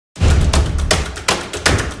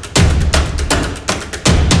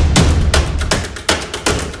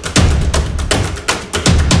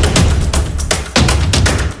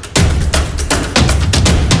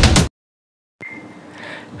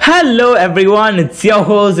Hello everyone, it's your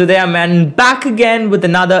host Udaya Man back again with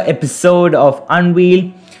another episode of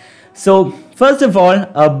Unwheel. So first of all,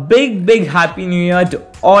 a big happy new year to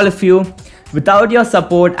all of you. Without your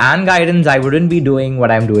support and guidance, I wouldn't be doing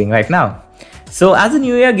what I'm doing right now. So as a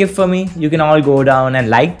new year gift for me, you can all go down and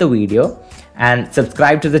like the video and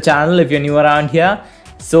subscribe to the channel if you're new around here.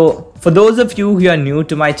 So for those of you who are new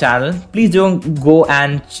to my channel, please do go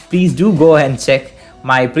and check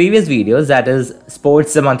my previous videos, that is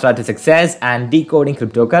Sports the Mantra to Success and Decoding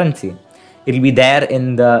Cryptocurrency. It'll be there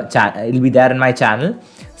in my channel,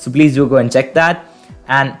 so please do go and check that.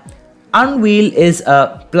 And Unwheel is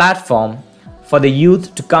a platform for the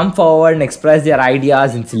youth to come forward and express their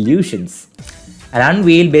ideas and solutions. And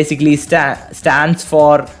Unwheel basically stands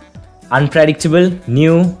for unpredictable,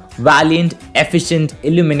 new, valiant, efficient,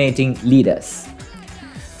 illuminating leaders.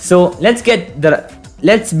 So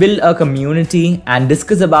let's build a community and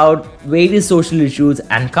discuss about various social issues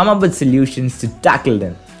and come up with solutions to tackle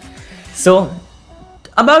them. So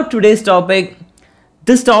about today's topic,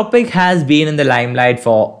 this topic has been in the limelight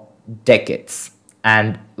for decades.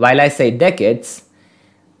 And while I say decades,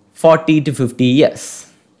 40 to 50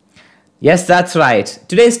 years. Yes, that's right.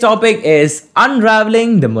 Today's topic is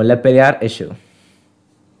unraveling the Mullaperiyar issue.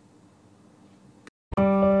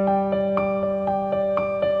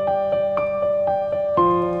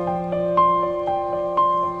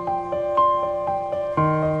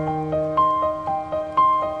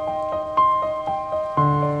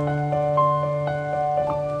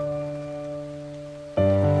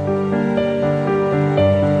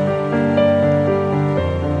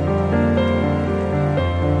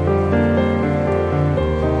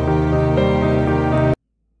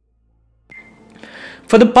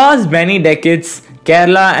 For the past many decades,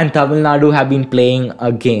 Kerala and Tamil Nadu have been playing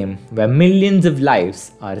a game where millions of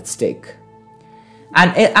lives are at stake.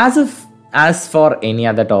 And as for any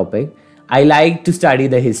other topic, I like to study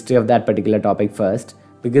the history of that particular topic first,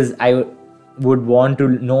 because I would want to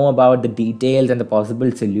know about the details and the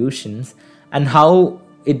possible solutions and how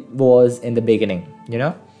it was in the beginning,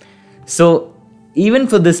 So even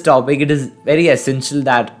for this topic, it is very essential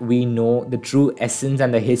that we know the true essence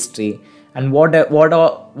and the history and what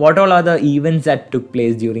all are the events that took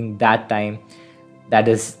place during that time, that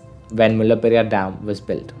is when Mullaperiyar Dam was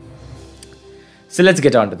built. So let's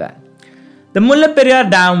get on to that. The Mullaperiyar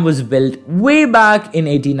Dam was built way back in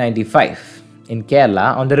 1895 in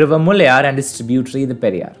Kerala on the river Mullayar and its tributary the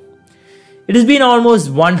Periyar. It has been almost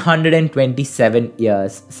 127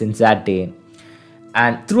 years since that day,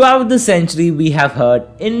 and throughout the century we have heard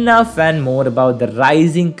enough and more about the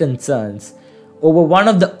rising concerns over one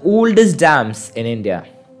of the oldest dams in India.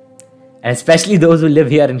 And especially those who live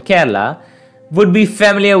here in Kerala would be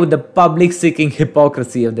familiar with the public-seeking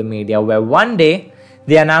hypocrisy of the media, where one day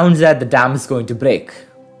they announce that the dam is going to break.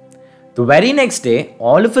 The very next day,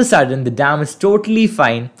 all of a sudden, the dam is totally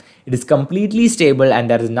fine, it is completely stable, and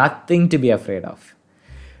there is nothing to be afraid of.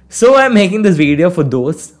 So I'm making this video for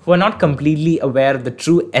those who are not completely aware of the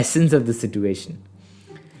true essence of the situation.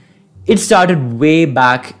 It started way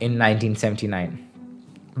back in 1979,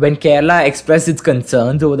 when Kerala expressed its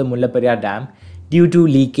concerns over the Mullaperiyar Dam due to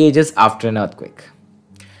leakages after an earthquake.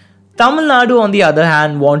 Tamil Nadu, on the other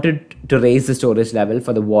hand, wanted to raise the storage level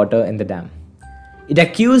for the water in the dam. It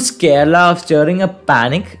accused Kerala of stirring up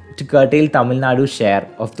panic to curtail Tamil Nadu's share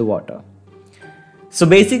of the water. So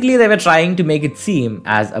basically, they were trying to make it seem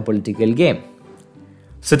as a political game.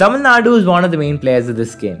 So Tamil Nadu is one of the main players of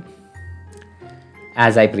this game,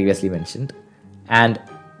 as I previously mentioned, and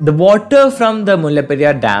the water from the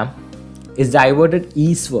Mullaperiyar Dam is diverted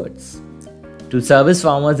eastwards to service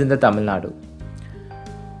farmers in the Tamil Nadu.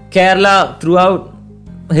 Kerala, throughout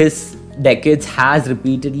his decades, has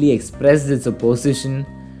repeatedly expressed its opposition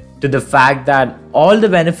to the fact that all the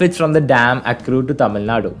benefits from the dam accrue to Tamil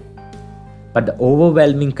Nadu. But the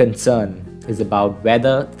overwhelming concern is about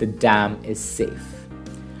whether the dam is safe.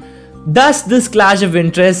 Thus, this clash of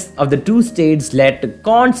interests of the two states led to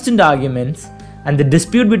constant arguments, and the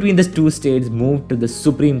dispute between the two states moved to the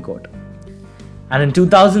Supreme Court. And in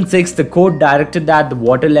 2006, the court directed that the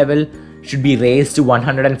water level should be raised to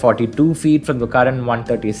 142 feet from the current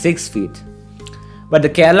 136 feet. But the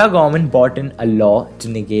Kerala government brought in a law to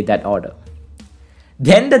negate that order.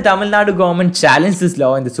 Then the Tamil Nadu government challenged this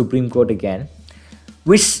law in the Supreme Court again,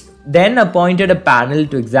 which then appointed a panel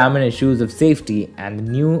to examine issues of safety and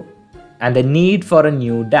the need for a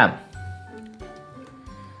new dam.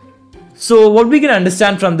 So what we can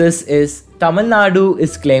understand from this is Tamil Nadu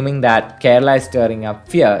is claiming that Kerala is stirring up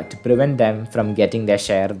fear to prevent them from getting their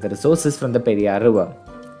share of the resources from the Periyar River.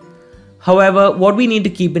 However, what we need to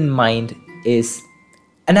keep in mind is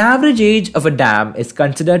An average age of a dam is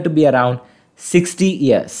considered to be around 60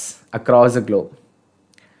 years across the globe.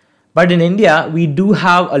 But in India, we do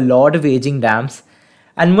have a lot of aging dams,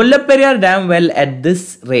 and Mullaperiyar Dam, well, at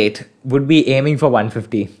this rate, would be aiming for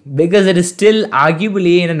 150 because it is still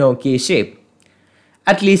arguably in an okay shape,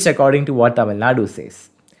 at least according to what Tamil Nadu says.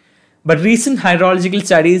 But recent hydrological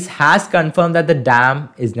studies has confirmed that the dam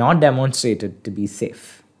is not demonstrated to be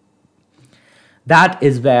safe. That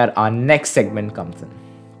is where our next segment comes in.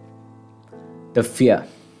 The fear.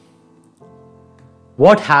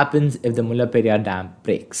 What happens if the Mullaperiyar Dam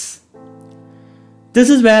breaks? This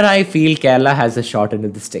is where I feel Kerala has a shot into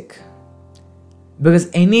the stick. Because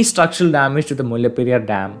any structural damage to the Mullaperiyar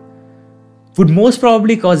Dam would most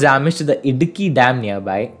probably cause damage to the Idukki Dam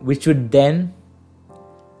nearby, which would then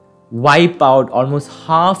wipe out almost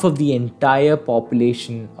half of the entire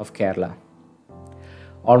population of Kerala.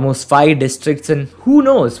 Almost 5 districts, and who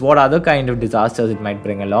knows what other kind of disasters it might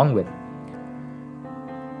bring along with.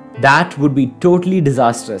 That would be totally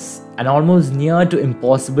disastrous and almost near to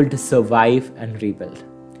impossible to survive and rebuild.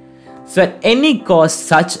 So at any cost,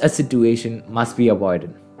 such a situation must be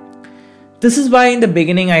avoided. This is why in the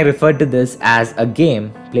beginning I referred to this as a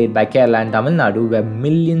game played by Kerala and Tamil Nadu where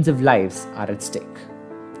millions of lives are at stake.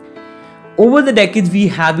 Over the decades, we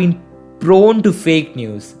have been prone to fake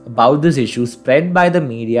news about this issue spread by the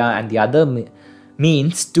media and the other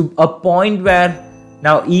means to a point where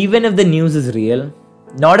now even if the news is real,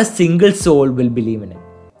 not a single soul will believe in it.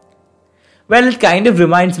 Well, it kind of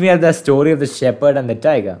reminds me of the story of the shepherd and the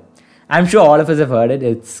tiger. I'm sure all of us have heard it.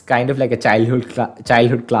 It's kind of like a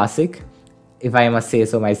childhood classic, if I must say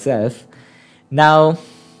so myself. Now,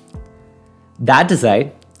 that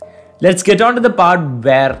aside, let's get on to the part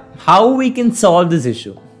where how we can solve this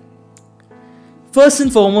issue. First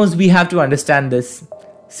and foremost, we have to understand this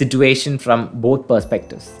situation from both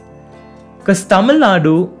perspectives. Because Tamil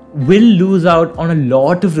Nadu will lose out on a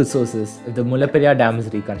lot of resources if the Mullaperiyar Dam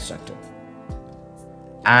is reconstructed.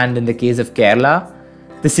 And in the case of Kerala,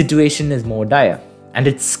 the situation is more dire, and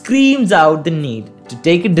it screams out the need to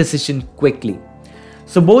take a decision quickly.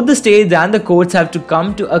 So both the states and the courts have to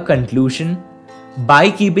come to a conclusion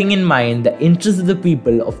by keeping in mind the interests of the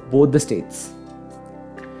people of both the states.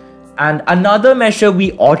 And another measure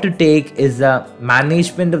we ought to take is the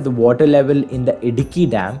management of the water level in the Idukki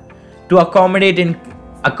Dam to accommodate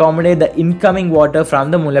the incoming water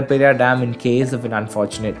from the Mullaperiyar Dam in case of an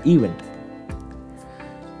unfortunate event.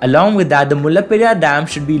 Along with that, the Mullaperiyar Dam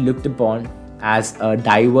should be looked upon as a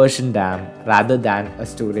diversion dam rather than a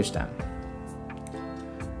storage dam.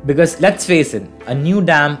 Because let's face it, a new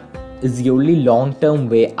dam is the only long-term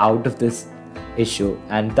way out of this issue,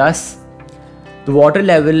 and thus the water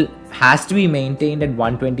level has to be maintained at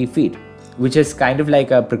 120 feet, which is kind of like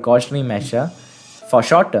a precautionary measure for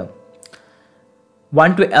short term.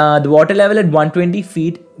 The water level at 120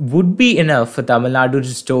 feet would be enough for Tamil Nadu to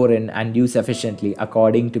store in and use efficiently,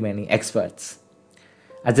 according to many experts.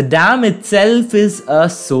 As the dam itself is a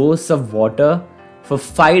source of water for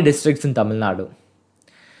 5 districts in Tamil Nadu.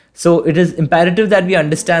 So it is imperative that we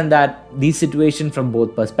understand that these situations from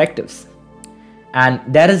both perspectives. And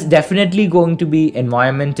there is definitely going to be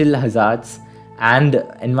environmental hazards and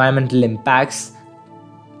environmental impacts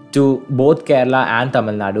to both Kerala and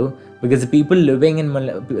Tamil Nadu, because the people living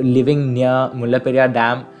near Mullaperiyar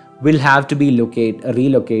Dam will have to be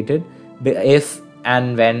relocated if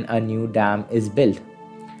and when a new dam is built.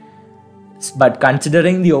 But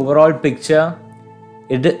considering the overall picture,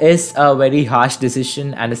 it is a very harsh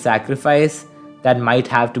decision and a sacrifice that might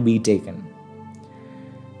have to be taken.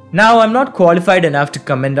 Now, I'm not qualified enough to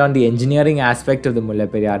comment on the engineering aspect of the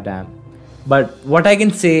Mullaperiyar Dam, but what I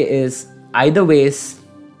can say is, either ways,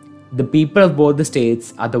 the people of both the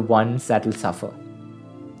states are the ones that will suffer.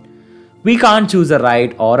 We can't choose a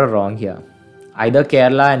right or a wrong here. Either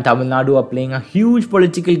Kerala and Tamil Nadu are playing a huge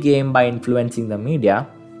political game by influencing the media,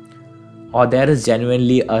 or there is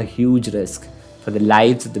genuinely a huge risk for the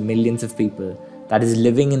lives of the millions of people that is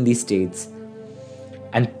living in these states,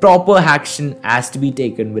 and proper action has to be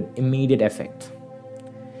taken with immediate effect.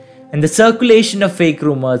 And the circulation of fake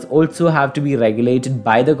rumors also have to be regulated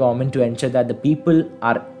by the government to ensure that the people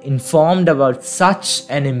are informed about such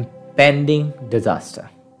an impending disaster.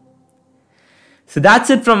 So that's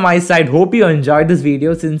it from my side. Hope you enjoyed this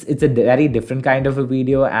video, since it's a very different kind of a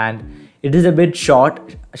video and it is a bit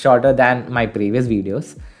shorter than my previous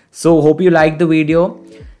videos. So hope you liked the video.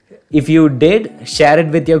 If you did, share it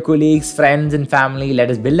with your colleagues, friends and family. Let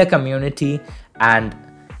us build a community and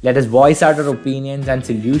let us voice out our opinions and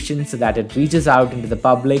solutions so that it reaches out into the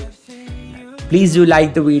public. Please do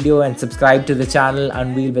like the video and subscribe to the channel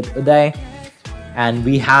Unveil with Uday. And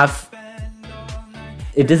we have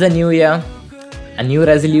It is a new year, a new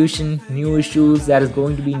resolution, new issues, there is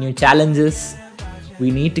going to be new challenges.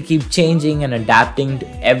 We need to keep changing and adapting to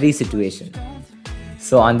every situation.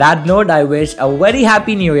 So, on that note, I wish a very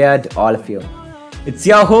happy new year to all of you. It's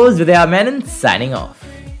your host Vidya Menon signing off.